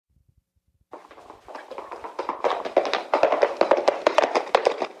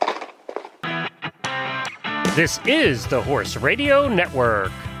This is the Horse Radio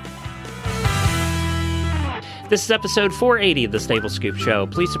Network. This is episode 480 of the Stable Scoop Show.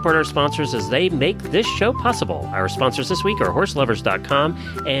 Please support our sponsors as they make this show possible. Our sponsors this week are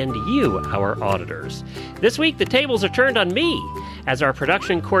HorseLovers.com and you, our auditors. This week, the tables are turned on me as our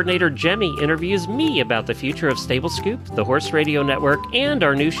production coordinator, Jemmy, interviews me about the future of Stable Scoop, the Horse Radio Network, and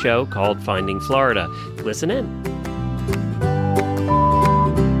our new show called Finding Florida. Listen in.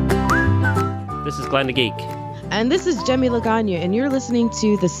 This is Glenn the Geek. And this is Jemmy Lagana, and you're listening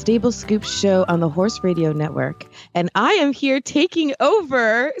to the Stable Scoop Show on the Horse Radio Network. And I am here taking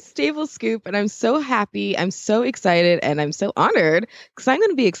over Stable Scoop, and I'm so happy, I'm so excited, and I'm so honored because I'm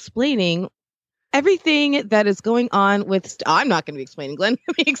going to be explaining everything that is going on with... I'm not going to be explaining, Glenn.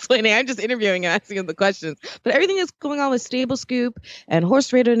 I'm just interviewing and asking him the questions. But everything that's going on with Stable Scoop and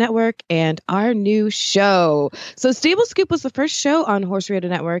Horse Radio Network and our new show. So Stable Scoop was the first show on Horse Radio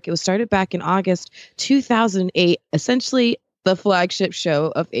Network. It was started back in August 2008, essentially the flagship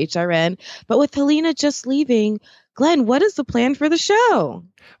show of HRN. But with Helena just leaving, Glenn, what is the plan for the show?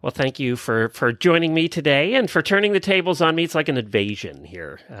 Well, thank you for joining me today and for turning the tables on me. It's like an invasion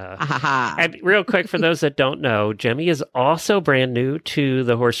here. And real quick, for those that don't know, Jemmy is also brand new to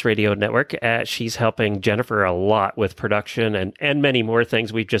the Horse Radio Network. She's helping Jennifer a lot with production and many more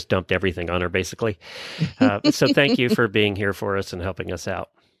things. We've just dumped everything on her, basically. So thank you for being here for us and helping us out.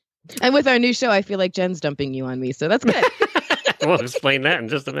 And with our new show, I feel like Jen's dumping you on me, so that's good. We'll explain that in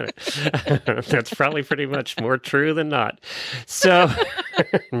just a minute. That's probably pretty much more true than not. So,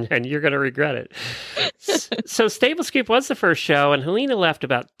 and you're going to regret it. So Stable Scoop was the first show, and Helena left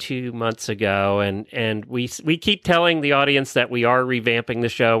about 2 months ago, and we keep telling the audience that we are revamping the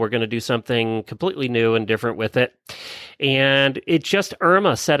show. We're going to do something completely new and different with it. And it just,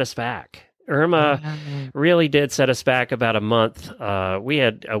 Irma set us back. Irma really did set us back about a month. We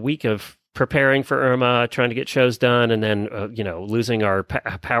had a week of preparing for Irma, trying to get shows done, and then, losing our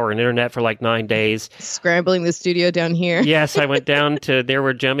power and internet for like 9 days. Scrambling the studio down here. Yes, I went down to there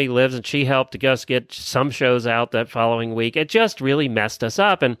where Jemmy lives, and she helped us get some shows out that following week. It just really messed us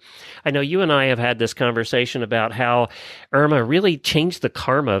up. And I know you and I have had this conversation about how Irma really changed the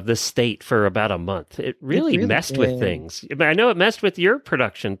karma of this state for about a month. It really messed with things. I know it messed with your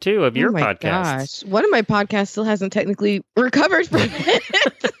production, too, of your podcasts. Gosh. One of my podcasts still hasn't technically recovered from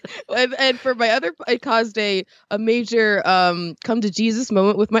it. And for my other, it caused a major come to Jesus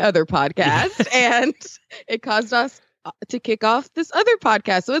moment with my other podcast. And it caused us to kick off this other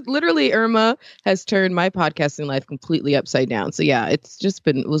podcast. So it literally, Irma has turned my podcasting life completely upside down. So yeah, it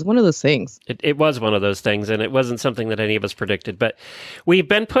was one of those things. It was one of those things, and it wasn't something that any of us predicted. But we've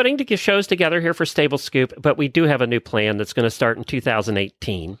been putting shows together here for Stable Scoop, but we do have a new plan that's going to start in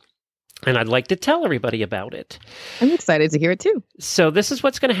 2018. And I'd like to tell everybody about it. I'm excited to hear it too. So this is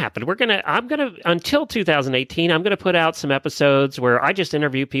what's going to happen. Until 2018, I'm going to put out some episodes where I just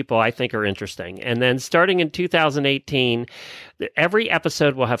interview people I think are interesting. And then starting in 2018, every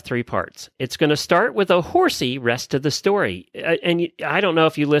episode will have 3 parts. It's going to start with a horsey rest of the story. And I don't know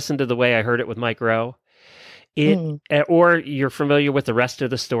if you listened to The Way I Heard It with Mike Rowe, or you're familiar with The Rest of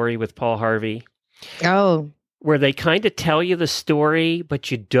the Story with Paul Harvey. Oh, where they kind of tell you the story, but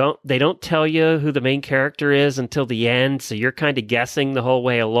they don't tell you who the main character is until the end. So you're kind of guessing the whole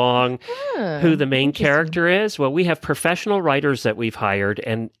way along who the main character is. Well, we have professional writers that we've hired,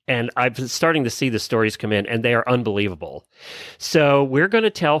 and I'm starting to see the stories come in, and they are unbelievable. So we're going to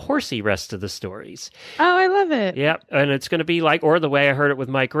tell horsey rest of the stories. Oh, I love it. Yep. And it's going to be like, or The Way I Heard It with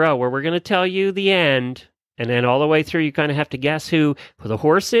Mike Rowe, where we're going to tell you the end. And then all the way through, you kind of have to guess who the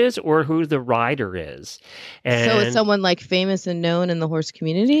horse is or who the rider is. And so it's someone like famous and known in the horse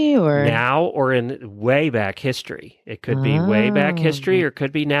community, or now, or in way back history. It could be way back history, or it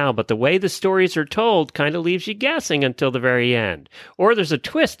could be now. But the way the stories are told kind of leaves you guessing until the very end. Or there's a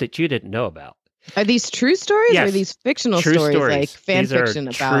twist that you didn't know about. Are these true stories, yes. or are these fictional true stories, like fan these fiction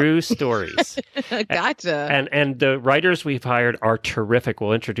are about? True stories. Gotcha. And the writers we've hired are terrific.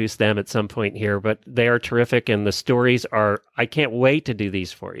 We'll introduce them at some point here, but they are terrific, and the stories are, I can't wait to do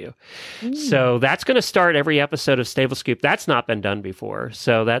these for you. So that's going to start every episode of Stable Scoop. That's not been done before,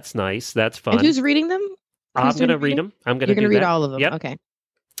 so that's nice. That's fun. And who's reading them? I'm going to read them. You're going to read all of them? Yep. Okay.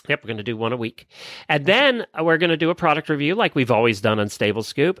 Yep, we're going to do one a week. And then we're going to do a product review like we've always done on Stable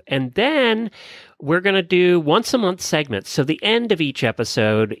Scoop. And then we're going to do once a month segments. So the end of each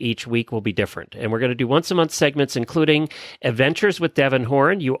episode each week will be different. And we're going to do once a month segments, including Adventures with Devin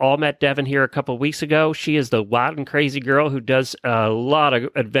Horn. You all met Devin here a couple of weeks ago. She is the wild and crazy girl who does a lot of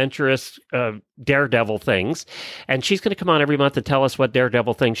adventurous daredevil things. And she's going to come on every month and tell us what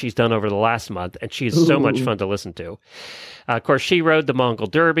daredevil thing she's done over the last month. And she is so much fun to listen to. Of course, she rode the Mongol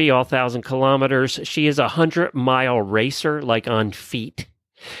Derby, all 1,000 kilometers. She is a 100-mile racer, like on feet.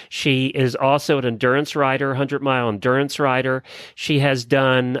 She is also an endurance rider, 100-mile endurance rider. She has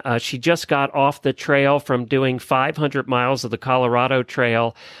done, she just got off the trail from doing 500 miles of the Colorado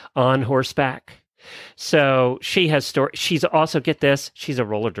Trail on horseback. So she has she's also, get this, she's a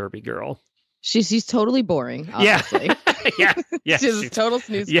roller derby girl. She's totally boring, obviously. Yeah. She's a total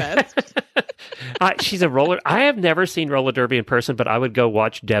snooze fest. She's a roller. I have never seen roller derby in person, but I would go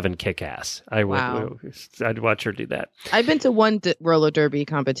watch Devin kick ass. I'd watch her do that. I've been to one roller derby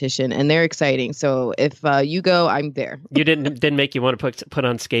competition, and they're exciting. So if you go, I'm there. You didn't make you want to put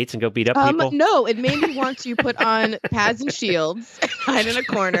on skates and go beat up people? No, it made me want to put on pads and shields, hide in a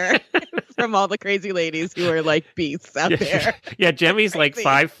corner from all the crazy ladies who are like beasts out there. Yeah, Jemmy's like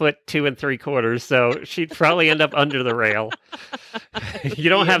 5'2 3/4, so she'd probably end up under the rail. You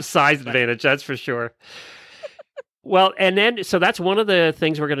don't have size advantage, that's for sure. Well, and then, so that's one of the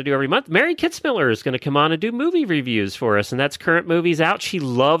things we're going to do every month. Mary Kitzmiller is going to come on and do movie reviews for us, and that's current movies out. She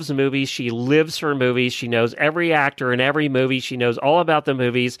loves movies. She lives for movies. She knows every actor in every movie. She knows all about the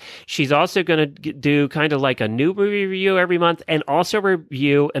movies. She's also going to do kind of like a new movie review every month and also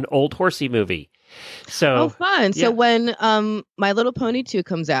review an old horsey movie. So fun. Yeah. So when My Little Pony 2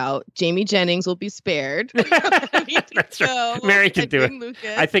 comes out, Jamie Jennings will be spared. That's right. Mary can do it.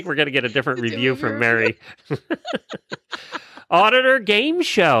 Lucas. I think we're going to get a different review from Mary. Auditor Game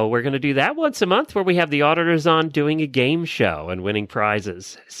Show. We're going to do that once a month where we have the auditors on doing a game show and winning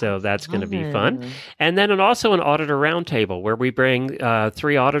prizes. So that's going to be fun. And then also an auditor roundtable where we bring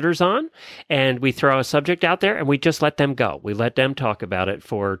 3 auditors on and we throw a subject out there and we just let them go. We let them talk about it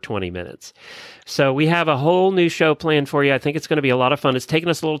for 20 minutes. So we have a whole new show planned for you. I think it's going to be a lot of fun. It's taken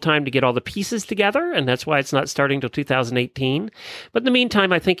us a little time to get all the pieces together, and that's why it's not starting until 2018. But in the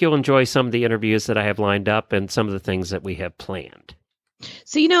meantime, I think you'll enjoy some of the interviews that I have lined up and some of the things that we have planned.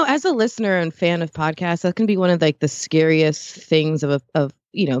 So, as a listener and fan of podcasts, that can be one of like the scariest things of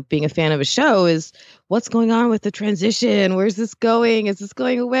being a fan of a show is what's going on with the transition? Where's this going? Is this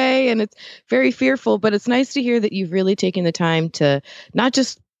going away? And it's very fearful, but it's nice to hear that you've really taken the time to not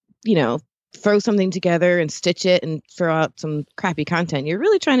just, throw something together and stitch it and throw out some crappy content. You're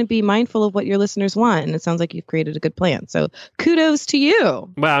really trying to be mindful of what your listeners want. And it sounds like you've created a good plan. So kudos to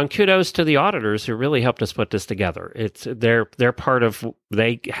you. Well, and kudos to the auditors who really helped us put this together. They're part of,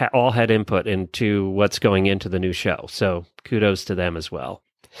 they all had input into what's going into the new show. So kudos to them as well.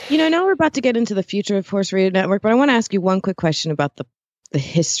 Now we're about to get into the future of Horse Radio Network, but I want to ask you one quick question about the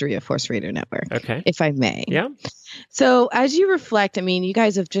history of Horse Radio Network, okay, if I may. Yeah. So as you reflect, you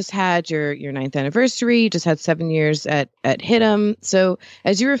guys have just had your 9th anniversary, you just had 7 years at Hit'em. So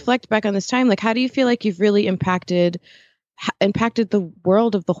as you reflect back on this time, like how do you feel like you've really impacted the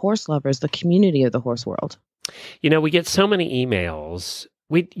world of the horse lovers, the community of the horse world? We get so many emails.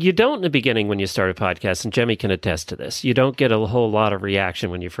 You don't in the beginning when you start a podcast, and Jemmy can attest to this. You don't get a whole lot of reaction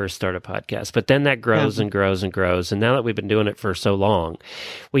when you first start a podcast, but then that grows and grows and grows. And now that we've been doing it for so long,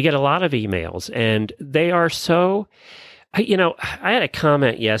 we get a lot of emails, and they are so, I had a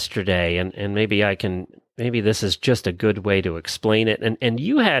comment yesterday, and maybe this is just a good way to explain it. And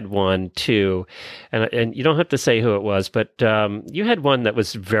you had one too, and you don't have to say who it was, but you had one that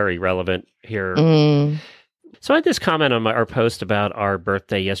was very relevant here. So I had this comment on our post about our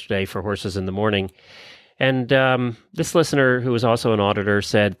birthday yesterday for Horses in the Morning. And this listener, who was also an auditor,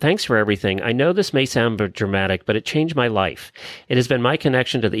 said, "Thanks for everything. I know this may sound dramatic, but it changed my life. It has been my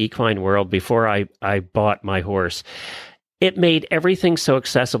connection to the equine world before I bought my horse. It made everything so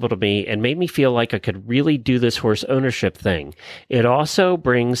accessible to me and made me feel like I could really do this horse ownership thing. It also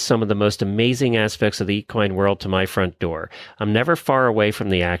brings some of the most amazing aspects of the equine world to my front door. I'm never far away from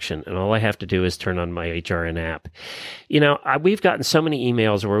the action, and all I have to do is turn on my HRN app." We've gotten so many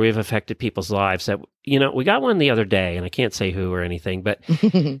emails where we've affected people's lives that, we got one the other day, and I can't say who or anything, but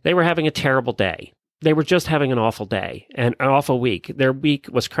they were having a terrible day. They were just having an awful day and an awful week. Their week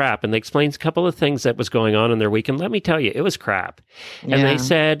was crap, and they explained a couple of things that was going on in their week. And let me tell you, it was crap. Yeah. And they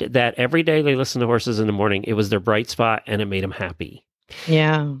said that every day they listened to Horses in the Morning, it was their bright spot, and it made them happy.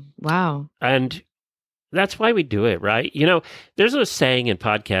 Yeah. Wow. And that's why we do it, right? There's a saying in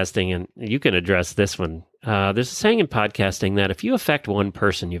podcasting, and you can address this one. There's a saying in podcasting that if you affect one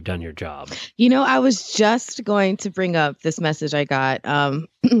person, you've done your job. I was just going to bring up this message I got.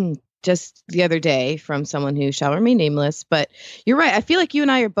 just the other day from someone who shall remain nameless. But you're right. I feel like you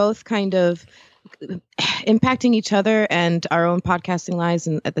and I are both kind of impacting each other and our own podcasting lives,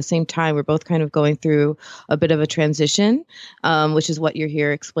 and at the same time we're both kind of going through a bit of a transition, which is what you're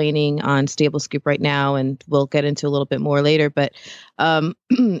here explaining on Stable Scoop right now, and we'll get into a little bit more later. But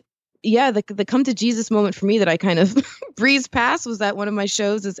yeah, the come to Jesus moment for me that I kind of breezed past was that one of my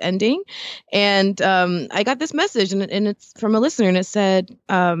shows is ending, and I got this message, and it's from a listener, and it said,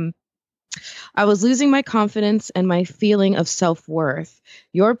 I was losing my confidence and my feeling of self-worth.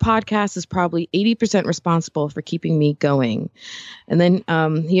 Your podcast is probably 80% responsible for keeping me going. And then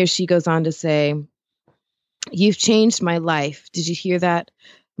he or she goes on to say, you've changed my life. Did you hear that?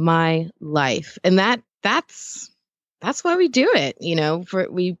 My life. And that's why we do it. You know,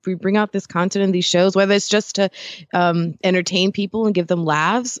 we bring out this content in these shows, whether it's just to entertain people and give them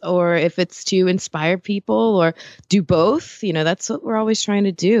laughs, or if it's to inspire people, or do both. You know, that's what we're always trying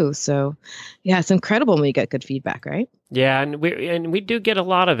to do. So, yeah, it's incredible when we get good feedback, right? Yeah, and we do get a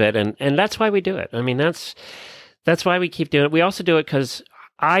lot of it, and that's why we do it. I mean, that's why we keep doing it. We also do it because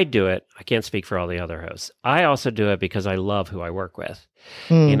I do it. I can't speak for all the other hosts. I also do it because I love who I work with.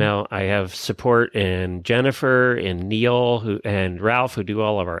 You know, I have support in Jennifer, in Neil, and Ralph, who do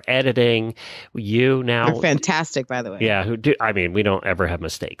all of our editing. You now, they're fantastic, by the way. Yeah, who do? I mean, we don't ever have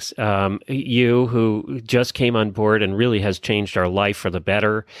mistakes. You, who just came on board and really has changed our life for the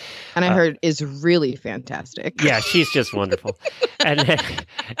better, and I heard is really fantastic. Yeah, she's just wonderful.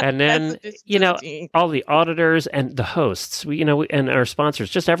 and then you know, all the auditors and the hosts. And our sponsors,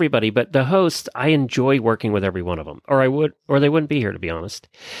 just everybody. But the hosts, I enjoy working with every one of them, or they wouldn't be here, to be honest.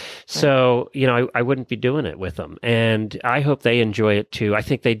 So, you know, I wouldn't be doing it with them. And I hope they enjoy it too. I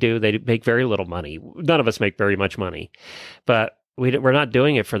think they do. They make very little money. None of us make very much money. But we're not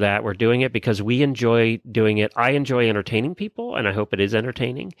doing it for that. We're doing it because we enjoy doing it. I enjoy entertaining people, and I hope it is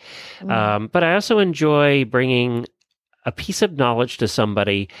entertaining. But I also enjoy bringing a piece of knowledge to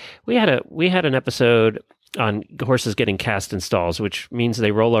somebody. We had an episode on horses getting cast in stalls, which means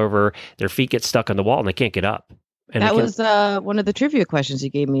they roll over, their feet get stuck on the wall, and they can't get up. And that was one of the trivia questions you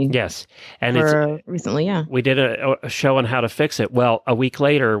gave me. Yes. And recently, yeah. We did a show on how to fix it. Well, a week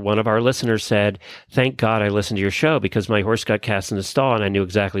later, one of our listeners said, thank God I listened to your show, because my horse got cast in the stall and I knew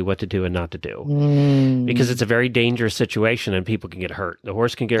exactly what to do and not to do. Because it's a very dangerous situation and people can get hurt. The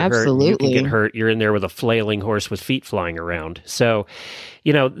horse can get hurt. You can get hurt. You're in there with a flailing horse with feet flying around. So,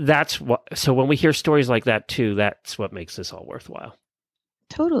 you know, so when we hear stories like that too, that's what makes this all worthwhile.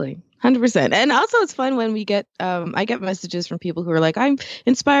 Totally. 100%. And also it's fun when we get, I get messages from people who are like, I'm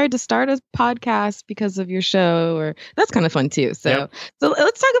inspired to start a podcast because of your show, or that's kind of fun too. So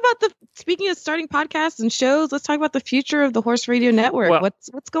let's talk about speaking of starting podcasts and shows, let's talk about the future of the Horse Radio Network. Well,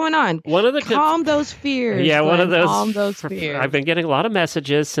 what's going on? Calm those fears. Yeah, calm those fears. I've been getting a lot of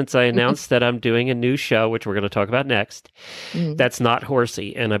messages since I announced that I'm doing a new show, which we're going to talk about next. That's not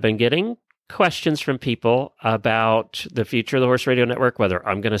horsey. And I've been getting questions from people about the future of the Horse Radio Network, whether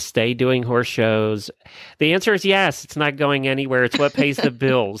I'm going to stay doing horse shows. The answer is yes. It's not going anywhere. It's what pays the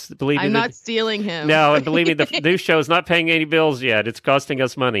bills. Believe me, I'm not stealing him. No, and believe me, the new show is not paying any bills yet. It's costing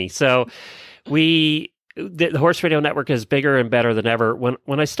us money. So the Horse Radio Network is bigger and better than ever.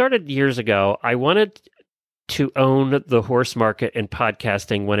 When I started years ago, I wanted to own the horse market in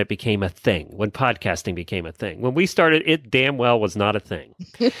podcasting when it became a thing, when podcasting became a thing. When we started, it damn well was not a thing.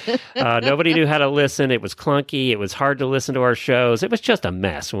 Nobody knew how to listen. It was clunky. It was hard to listen to our shows. It was just a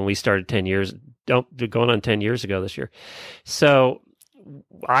mess when we started going on 10 years ago this year. So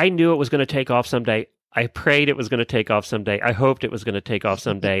I knew it was going to take off someday. I prayed it was going to take off someday. I hoped it was going to take off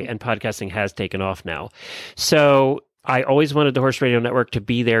someday, and podcasting has taken off now. So I always wanted the Horse Radio Network to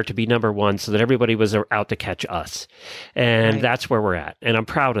be there, to be number one, so that everybody was out to catch us. And that's where we're at. And I'm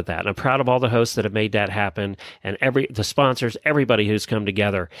proud of that. And I'm proud of all the hosts that have made that happen, and the sponsors, everybody who's come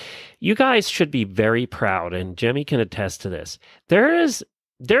together. You guys should be very proud, and Jimmy can attest to this.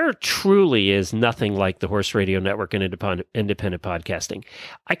 There truly is nothing like the Horse Radio Network and independent podcasting.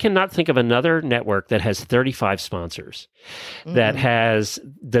 I cannot think of another network that has 35 sponsors, that has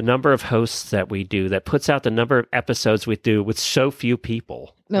the number of hosts that we do, that puts out the number of episodes we do with so few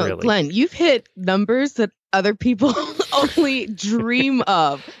people. No, really. Glenn, you've hit numbers that other people only dream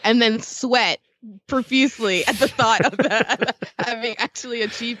of, and then sweat profusely at the thought of that, having actually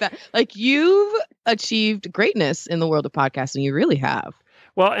achieved that. Like, you've achieved greatness in the world of podcasting. You really have.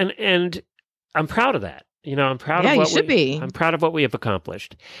 Well, and I'm proud of that. You know, I'm proud of what I'm proud of what we have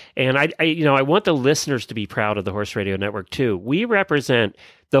accomplished. And I want the listeners to be proud of the Horse Radio Network too. We represent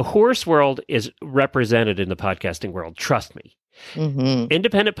the horse world, is represented in the podcasting world. Trust me.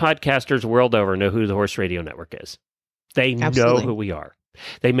 Independent podcasters world over know who the Horse Radio Network is. They know who we are.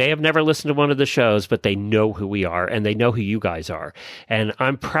 They may have never listened to one of the shows, but they know who we are and they know who you guys are. And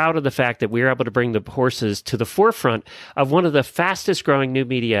I'm proud of the fact that we're able to bring the horses to the forefront of one of the fastest growing new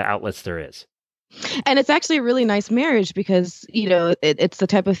media outlets there is. And it's actually a really nice marriage because, it's the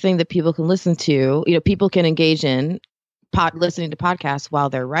type of thing that people can listen to, people can engage in listening to podcasts while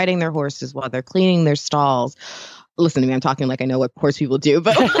they're riding their horses, while they're cleaning their stalls. Listen to me, I'm talking like I know what horse people do,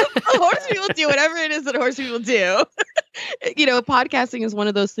 but horse people do whatever it is that horse people do. Podcasting is one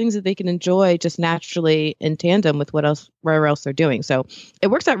of those things that they can enjoy just naturally in tandem with wherever else they're doing. So it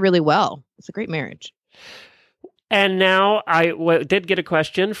works out really well. It's a great marriage. And now I did get a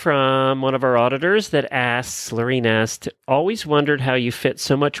question from one of our auditors that asks, Lorene asked, always wondered how you fit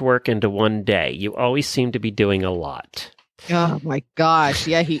so much work into one day. You always seem to be doing a lot. Oh my gosh.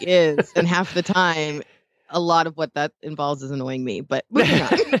 Yeah, he is. And half the time, a lot of what that involves is annoying me, but moving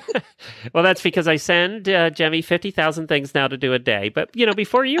on. Well, that's because I send Jemmy 50,000 things now to do a day. But,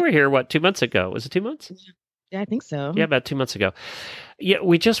 before you were here, 2 months ago? Was it 2 months? Yeah, I think so. Yeah, about 2 months ago. Yeah,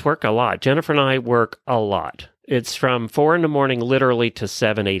 we just work a lot. Jennifer and I work a lot. It's from 4 a.m, literally, to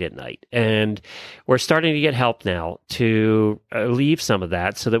 7, 8 at night. And we're starting to get help now to leave some of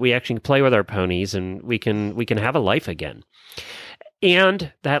that so that we actually can play with our ponies and we can have a life again.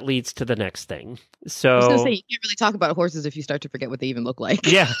 And that leads to the next thing. So I was going to say, you can't really talk about horses if you start to forget what they even look like.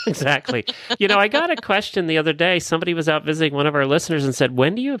 Yeah, exactly. I got a question the other day. Somebody was out visiting one of our listeners and said,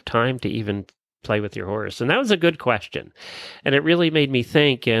 when do you have time to even play with your horse? And that was a good question. And it really made me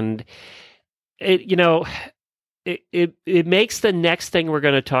think. And it makes the next thing we're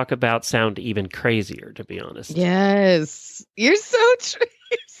going to talk about sound even crazier, to be honest. Yes. You're so true.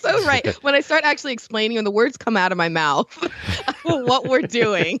 You're so right. When I start actually explaining and the words come out of my mouth, what we're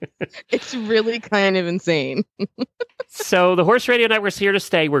doing, it's really kind of insane. So the Horse Radio Network's here to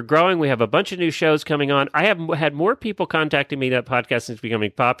stay. We're growing. We have a bunch of new shows coming on. I have had more people contacting me that podcasting is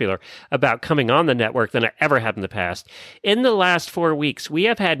becoming popular about coming on the network than I ever have in the past. In the last 4 weeks, we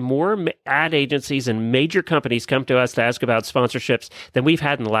have had more ad agencies and major companies come to us to ask about sponsorships than we've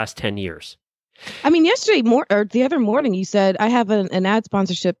had in the last 10 years. I mean, the other morning, you said, I have an ad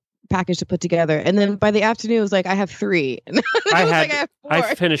sponsorship package to put together. And then by the afternoon, it was like, I have 3. And I have 4.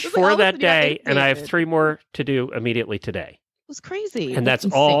 I finished 4 that day, and I have 3 more to do immediately today. It was crazy. And that's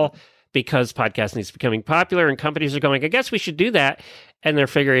all because podcasting is becoming popular and companies are going, I guess we should do that. And they're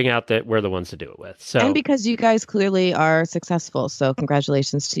figuring out that we're the ones to do it with. So, and because you guys clearly are successful. So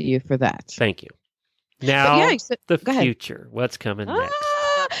congratulations to you for that. Thank you. Now, the future. What's coming next?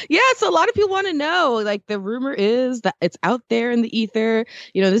 Yeah, so a lot of people want to know, like, the rumor is that it's out there in the ether.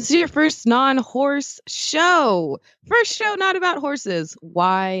 This is your first non-horse show. First show not about horses.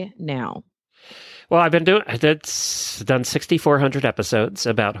 Why now? Well, I've done 6,400 episodes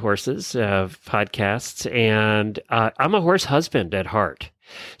about horses, podcasts, and I'm a horse husband at heart.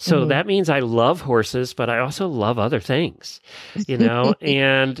 So that means I love horses, but I also love other things,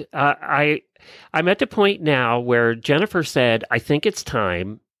 and I'm at the point now where Jennifer said,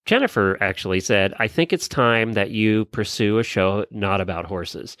 Jennifer actually said, I think it's time that you pursue a show not about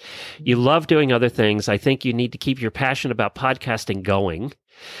horses. You love doing other things. I think you need to keep your passion about podcasting going.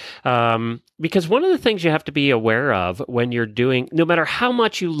 Because one of the things you have to be aware of when you're doing, no matter how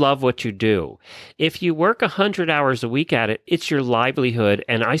much you love what you do, if you work 100 hours a week at it, it's your livelihood.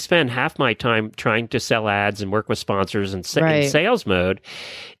 And I spend half my time trying to sell ads and work with sponsors and in sales mode.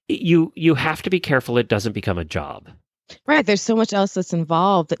 You have to be careful it doesn't become a job. Right. There's so much else that's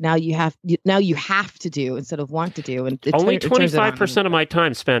involved that now you have to do instead of want to do. And only 25% of my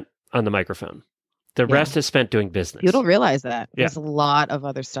time spent on the microphone. The rest is spent doing business. You don't realize that. There's a lot of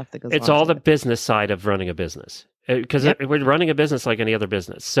other stuff that goes on. It's all the business side of running a business. Because we're running a business like any other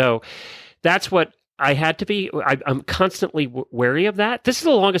business. So that's what I had to be. I'm constantly wary of that. This is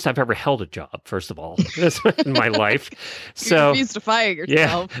the longest I've ever held a job, first of all, in my life. So you refuse to fire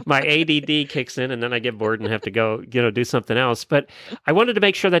yourself. Yeah, my ADD kicks in, and then I get bored and have to go, do something else. But I wanted to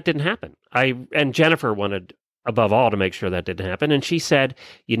make sure that didn't happen. And Jennifer wanted, above all, to make sure that didn't happen. And she said,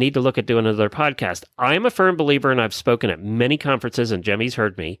 you need to look at doing another podcast. I'm a firm believer, and I've spoken at many conferences, and Jemmy's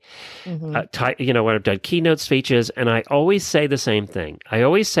heard me, when I've done keynote speeches, and I always say the same thing. I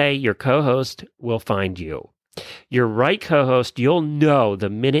always say your co-host will find you. Your right co-host, you'll know the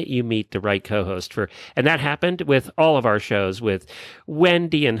minute you meet the right co-host. And that happened with all of our shows, with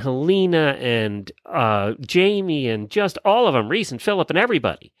Wendy and Helena and Jamie and just all of them, Reese and Philip and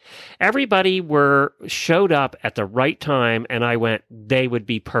everybody. Everybody showed up at the right time, and I went, they would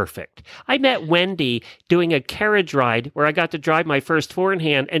be perfect. I met Wendy doing a carriage ride where I got to drive my first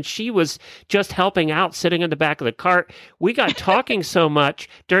 4-in-hand, and she was just helping out, sitting in the back of the cart. We got talking so much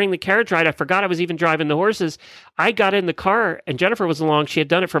during the carriage ride, I forgot I was even driving the horses. I got in the car and Jennifer was along. She had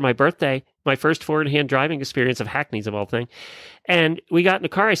done it for my birthday, my first four-in-hand driving experience of Hackney's of all things. And we got in the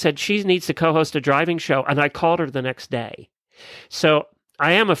car. I said, she needs to co-host a driving show. And I called her the next day. So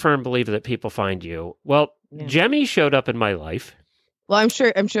I am a firm believer that people find you. Well, Jemmy showed up in my life. Well, I'm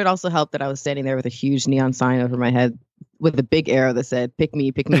sure it also helped that I was standing there with a huge neon sign over my head with a big arrow that said, "Pick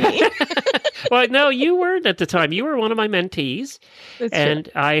me, pick me." Well, no, you weren't at the time. You were one of my mentees. That's and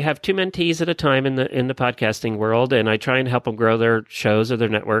true. I have two mentees at a time in the podcasting world, and I try and help them grow their shows or their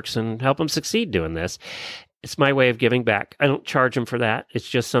networks and help them succeed doing this. It's my way of giving back. I don't charge them for that. It's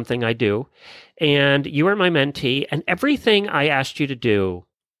just something I do. And you are my mentee, and everything I asked you to do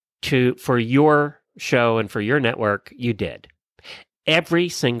for your show and for your network, you did. Every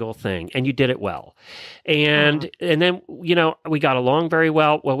single thing, and you did it well. And then, we got along very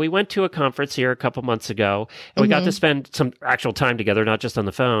well. Well, we went to a conference here a couple months ago, and we got to spend some actual time together, not just on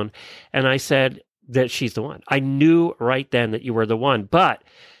the phone. And I said that she's the one. I knew right then that you were the one, but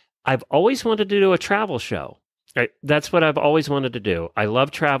I've always wanted to do a travel show. That's what I've always wanted to do. I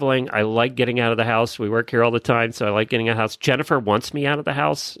love traveling. I like getting out of the house. We work here all the time, so I like getting out of the house. Jennifer wants me out of the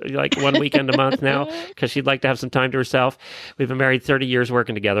house like one weekend a month now because she'd like to have some time to herself. We've been married 30 years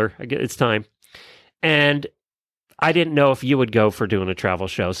working together. It's time. And I didn't know if you would go for doing a travel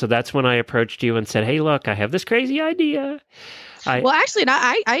show. So that's when I approached you and said, hey, look, I have this crazy idea. Well, actually,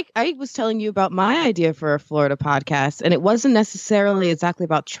 I was telling you about my idea for a Florida podcast, and it wasn't necessarily exactly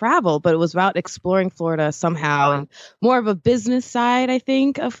about travel, but it was about exploring Florida somehow, and more of a business side, I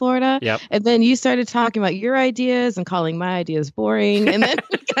think, of Florida. Yep. And then you started talking about your ideas and calling my ideas boring, and then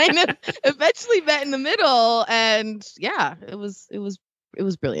we kind of eventually met in the middle. And yeah, it was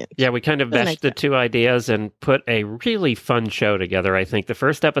brilliant. Yeah, we kind of meshed the two ideas and put a really fun show together, I think. The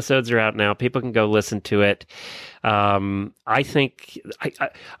first episodes are out now. People can go listen to it. I think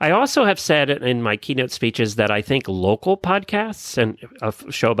I also have said in my keynote speeches that I think local podcasts, and a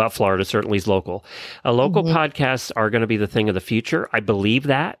show about Florida certainly is local, local podcasts are going to be the thing of the future. I believe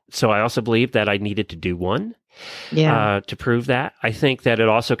that. So I also believe that I needed to do one to prove that. I think that it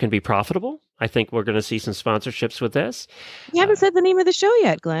also can be profitable. I think we're going to see some sponsorships with this. You haven't said the name of the show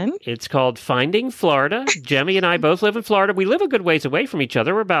yet, Glenn. It's called Finding Florida. Jemmy and I both live in Florida. We live a good ways away from each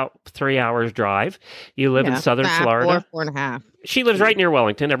other. We're about 3 hours drive. You live in southern Florida. 4.5. She lives right near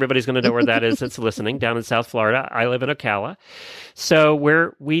Wellington. Everybody's going to know where that is that's listening, down in South Florida. I live in Ocala. So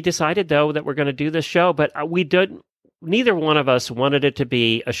we decided, though, that we're going to do this show, but neither one of us wanted it to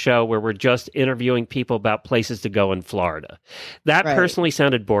be a show where we're just interviewing people about places to go in Florida. That personally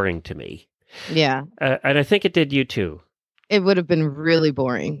sounded boring to me. Yeah. And I think it did you too. It would have been really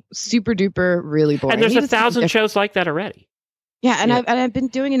boring. Super duper, really boring. And there's 1,000 shows like that already. Yeah, and I've been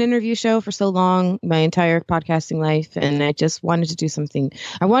doing an interview show for so long, my entire podcasting life, and I just wanted to do something.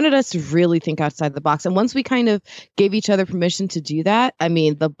 I wanted us to really think outside the box. And once we kind of gave each other permission to do that, I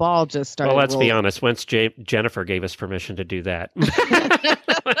mean, the ball just started Well, let's rolling. be honest. Once Jennifer gave us permission to do that.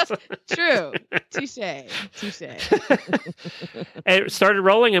 True. Touche. And it started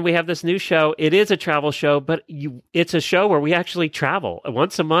rolling, and we have this new show. It is a travel show, but it's a show where we actually travel.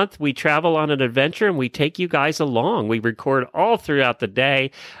 Once a month, we travel on an adventure, and we take you guys along. We record all throughout the day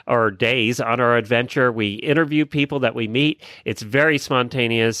or days on our adventure. We interview people that we meet. It's very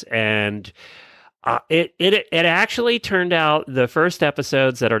spontaneous, and it actually turned out, the first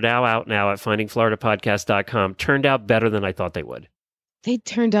episodes that are now out now at findingfloridapodcast.com turned out better than I thought they would. They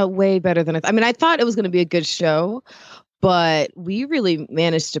turned out way better than I mean, I thought it was going to be a good show, but we really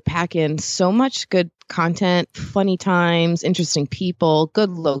managed to pack in so much good content, funny times, interesting people,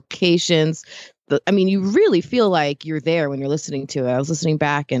 good locations. I mean, you really feel like you're there when you're listening to it. I was listening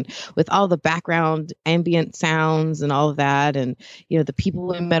back, and with all the background ambient sounds and all of that, and, the people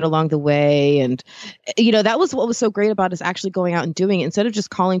we met along the way. And, that was what was so great about us actually going out and doing it. Instead of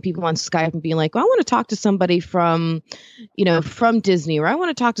just calling people on Skype and being like, well, I want to talk to somebody from Disney, or I want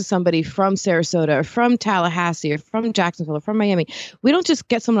to talk to somebody from Sarasota, or from Tallahassee, or from Jacksonville, or from Miami. We don't just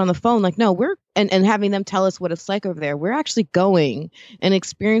get someone on the phone. Like, no, we're and having them tell us what it's like over there. We're actually going and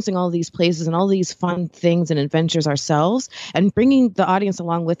experiencing all these places and all these fun things and adventures ourselves, and bringing the audience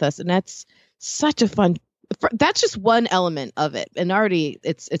along with us. And that's such a fun. That's just one element of it, and already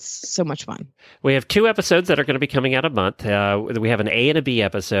it's so much fun. We have 2 episodes that are going to be coming out a month. We have an A and a B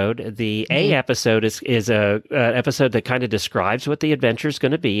episode. The A episode is a episode that kind of describes what the adventure is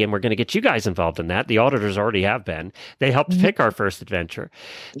going to be, and we're going to get you guys involved in that. The auditors already have been. They helped pick our first adventure.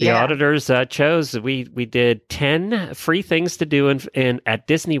 The auditors chose. We did 10 free things to do in at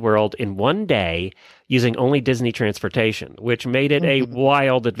Disney World in one day. using only Disney transportation, which made it a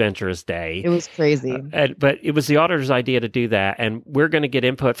wild, adventurous day. It was crazy. But it was the auditor's idea to do that. And we're going to get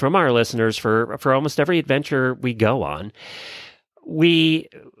input from our listeners for almost every adventure we go on.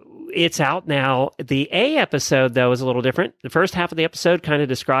 It's out now. The A episode, though, is a little different. The first half of the episode kind of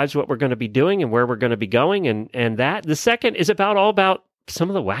describes what we're going to be doing and where we're going to be going, and that. The second is all about some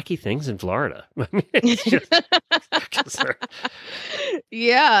of the wacky things in Florida. It's just,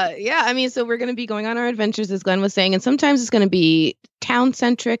 yeah. I mean, so we're going to be going on our adventures, as Glenn was saying, and sometimes it's going to be town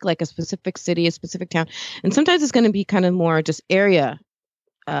centric, like a specific city, a specific town, and sometimes it's going to be kind of more just area.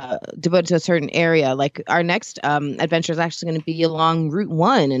 Devoted to a certain area. Like our next adventure is actually going to be along Route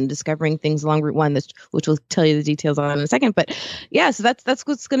 1 and discovering things along Route 1, which we'll tell you the details on in a second. But yeah, so that's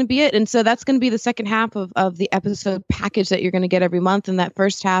what's going to be it. And so that's going to be the second half of the episode package that you're going to get every month. And that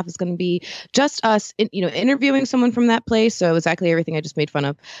first half is going to be just us, interviewing someone from that place. So exactly everything I just made fun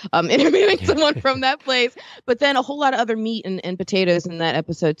of, interviewing someone from that place. But then a whole lot of other meat and potatoes in that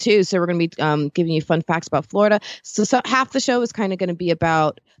episode too. So we're going to be giving you fun facts about Florida. So half the show is kind of going to be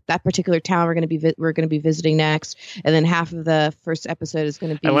about that particular town we're going to be visiting next, and then half of the first episode is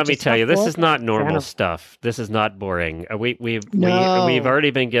going to be. And let me tell you, this is not normal stuff. This is not boring. We've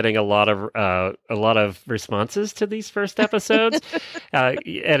already been getting a lot of responses to these first episodes, and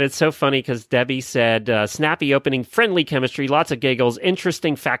it's so funny because Debbie said, "Snappy opening, friendly chemistry, lots of giggles,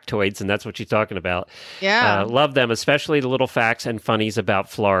 interesting factoids," and that's what she's talking about. Yeah, love them, especially the little facts and funnies about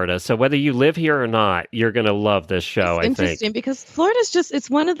Florida. So whether you live here or not, you're going to love this show. It's interesting because Florida's it's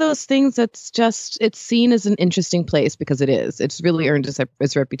one of those things it's seen as an interesting place because it is. It's really earned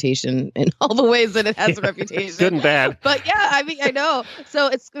its reputation in all the ways that it has a reputation. Good and bad. But yeah, I mean, I know. So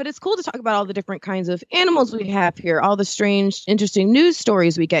it's cool to talk about all the different kinds of animals we have here, all the strange, interesting news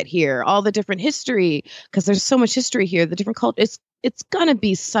stories we get here, all the different history, because there's so much history here, the different cultures. It's going to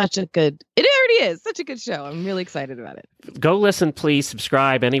be it already is such a good show. I'm really excited about it. Go listen, please.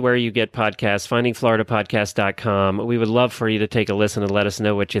 Subscribe anywhere you get podcasts, findingfloridapodcast.com. We would love for you to take a listen and let us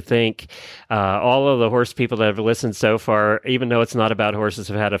know what you think. All of the horse people that have listened so far, even though it's not about horses,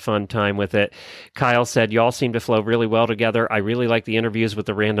 have had a fun time with it. Kyle said, "You all seem to flow really well together. I really like the interviews with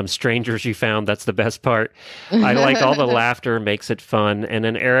the random strangers you found. That's the best part. I like all the laughter, makes it fun." And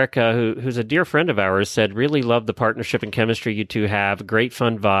then Erica, who's a dear friend of ours, said, "Really love the partnership and chemistry you two have. Great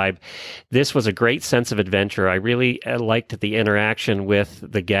fun vibe. This was a great sense of adventure. I really liked the interaction with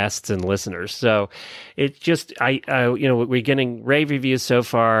the guests and listeners." So it's just, we're getting rave reviews so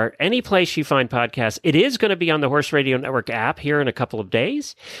far. Any place you find podcasts, it is going to be on the Horse Radio Network app here in a couple of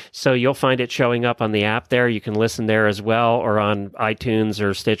days. So you'll find it showing up on the app there. You can listen there as well, or on iTunes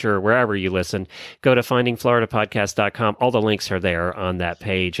or Stitcher or wherever you listen. Go to findingfloridapodcast.com. All the links are there on that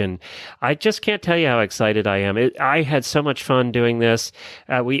page. And I just can't tell you how excited I am. I had so much fun doing this.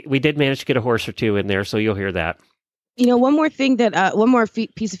 We did manage to get a horse or two in there, so you'll hear that. One more thing one more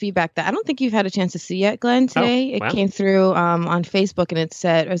piece of feedback that I don't think you've had a chance to see yet, Glenn, today. It came through on Facebook, and it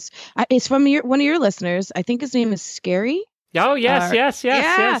said it's from one of your listeners. I think his name is Scary. Oh, yes. So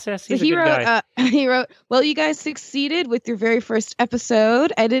he wrote, "Well, you guys succeeded with your very first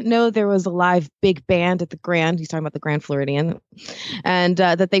episode. I didn't know there was a live big band at the Grand," he's talking about the Grand Floridian, "and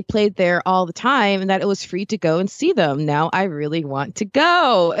that they played there all the time and that it was free to go and see them. Now I really want to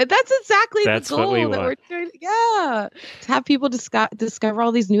go." And that's exactly the goal that we're trying to have people discover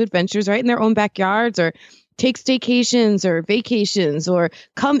all these new adventures right in their own backyards, or take staycations or vacations, or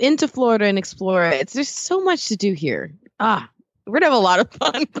come into Florida and explore it. There's so much to do here. We're going to have a lot of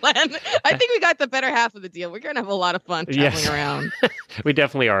fun, Glenn. I think we got the better half of the deal. We're going to have a lot of fun traveling around. We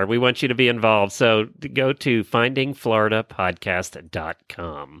definitely are. We want you to be involved. So go to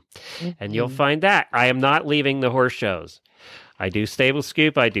findingfloridapodcast.com and you'll find that. I am not leaving the horse shows. I do Stable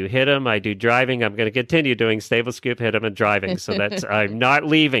Scoop, I do Hit 'em, I do driving. I'm going to continue doing Stable Scoop, Hit 'em, and driving. So I'm not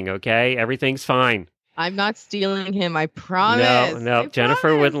leaving, okay? Everything's fine. I'm not stealing him, I promise. No,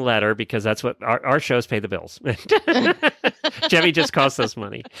 Jennifer wouldn't let her, because that's what our shows pay the bills. Jemmy just costs us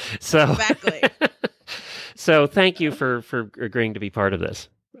money. So exactly. So thank you for agreeing to be part of this.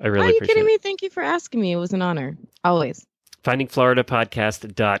 I really appreciate it. Are you kidding me? Thank you for asking me. It was an honor. Always.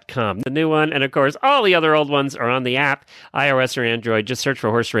 findingfloridapodcast.com. The new one, and of course, all the other old ones are on the app, iOS or Android. Just search for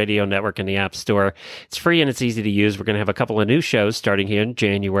Horse Radio Network in the App Store. It's free and it's easy to use. We're going to have a couple of new shows starting here in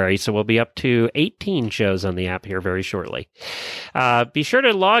January, so we'll be up to 18 shows on the app here very shortly. Be sure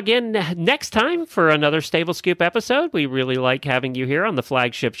to log in next time for another Stable Scoop episode. We really like having you here on the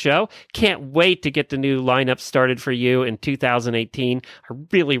flagship show. Can't wait to get the new lineup started for you in 2018. I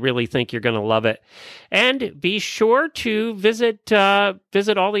really, really think you're going to love it. And be sure to to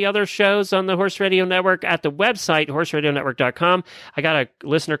visit all the other shows on the Horse Radio Network at the website, horseradionetwork.com. I got a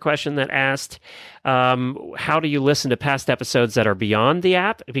listener question that asked, how do you listen to past episodes that are beyond the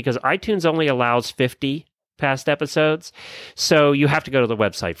app? Because iTunes only allows 50 past episodes. So you have to go to the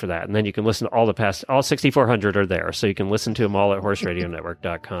website for that. And then you can listen to all 6,400 are there. So you can listen to them all at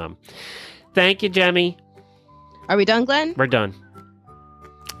horseradionetwork.com. Thank you, Jemmy. Are we done, Glenn? We're done.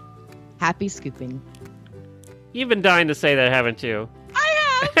 Happy scooping. You've been dying to say that, haven't you?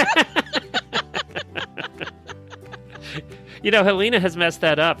 I have. You know, Helena has messed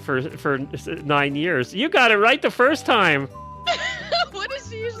that up for 9 years. You got it right the first time. What does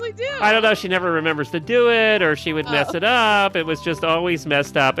she usually do? I don't know. She never remembers to do it, or she would mess it up. It was just always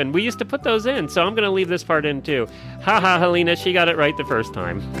messed up. And we used to put those in, so I'm going to leave this part in, too. Ha ha, Helena, she got it right the first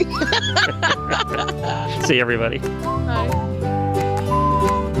time. See you, everybody. Bye.